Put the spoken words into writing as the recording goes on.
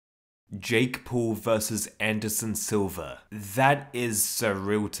Jake Paul versus Anderson Silva. That is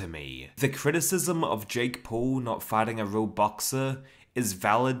surreal to me. The criticism of Jake Paul not fighting a real boxer is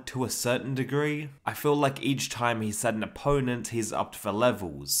valid to a certain degree. I feel like each time he's had an opponent, he's upped the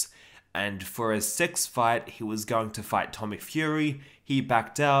levels. And for his sixth fight, he was going to fight Tommy Fury. He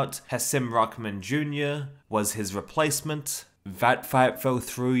backed out. Hasim Rahman Jr. was his replacement. That fight fell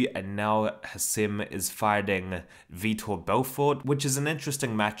through, and now Hasim is fighting Vitor Belfort, which is an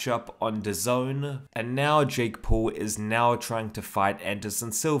interesting matchup on DAZN. And now Jake Paul is now trying to fight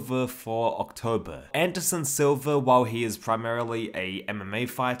Anderson Silva for October. Anderson Silva, while he is primarily a MMA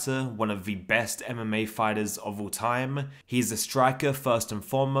fighter, one of the best MMA fighters of all time, he's a striker first and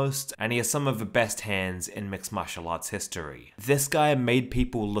foremost, and he has some of the best hands in mixed martial arts history. This guy made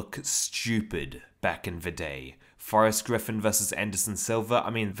people look stupid back in the day. Forrest Griffin versus Anderson Silva, I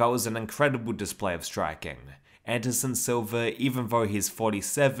mean, that was an incredible display of striking. Anderson Silva, even though he's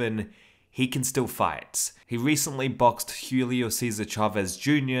 47, he can still fight. He recently boxed Julio Cesar Chavez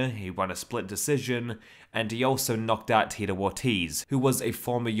Jr., he won a split decision, and he also knocked out Tito Ortiz, who was a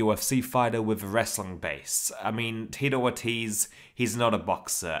former UFC fighter with a wrestling base. I mean, Tito Ortiz, he's not a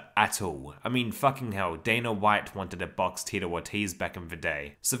boxer at all. I mean, fucking hell, Dana White wanted to box Tito Ortiz back in the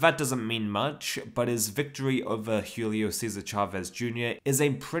day. So that doesn't mean much, but his victory over Julio Cesar Chavez Jr. is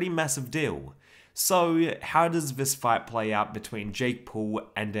a pretty massive deal. So, how does this fight play out between Jake Paul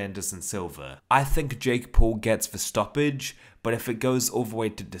and Anderson Silva? I think Jake Paul gets the stoppage, but if it goes all the way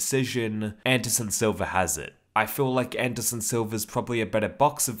to decision, Anderson Silva has it. I feel like Anderson Silva is probably a better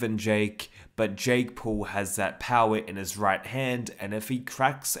boxer than Jake, but Jake Paul has that power in his right hand, and if he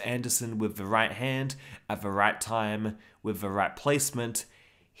cracks Anderson with the right hand, at the right time, with the right placement,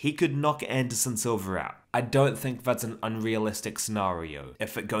 he could knock Anderson Silva out. I don't think that's an unrealistic scenario.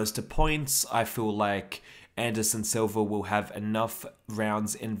 If it goes to points, I feel like Anderson Silva will have enough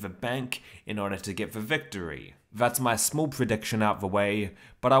rounds in the bank in order to get the victory. That's my small prediction out the way,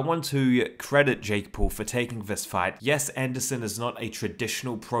 but I want to credit Jake Paul for taking this fight. Yes, Anderson is not a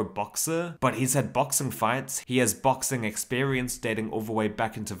traditional pro boxer, but he's had boxing fights. He has boxing experience dating all the way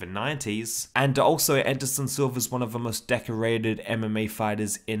back into the 90s. And also, Anderson Silva is one of the most decorated MMA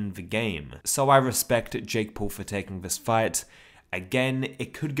fighters in the game. So I respect Jake Paul for taking this fight. Again,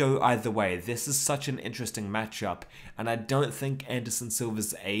 it could go either way. This is such an interesting matchup, and I don't think Anderson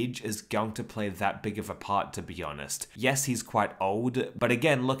Silva's age is going to play that big of a part, to be honest. Yes, he's quite old, but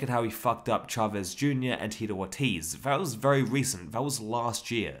again, look at how he fucked up Chavez Jr. and Tito Ortiz. That was very recent. That was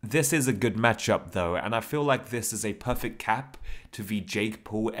last year. This is a good matchup, though, and I feel like this is a perfect cap to the Jake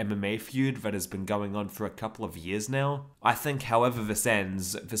Paul MMA feud that has been going on for a couple of years now. I think however this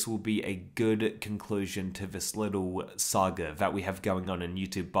ends, this will be a good conclusion to this little saga that we have going on in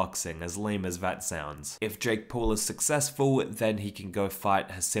YouTube boxing, as lame as that sounds. If Jake Paul is successful, then he can go fight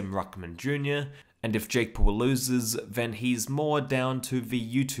Hasim Rahman Jr., and if Jake Paul loses, then he's more down to the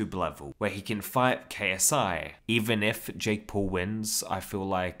YouTube level, where he can fight KSI. Even if Jake Paul wins, I feel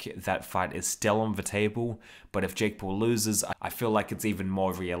like that fight is still on the table, but if Jake Paul loses, I feel like it's even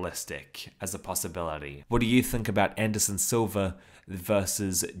more realistic as a possibility. What do you think about Anderson Silva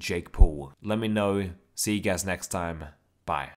versus Jake Paul? Let me know. See you guys next time. Bye.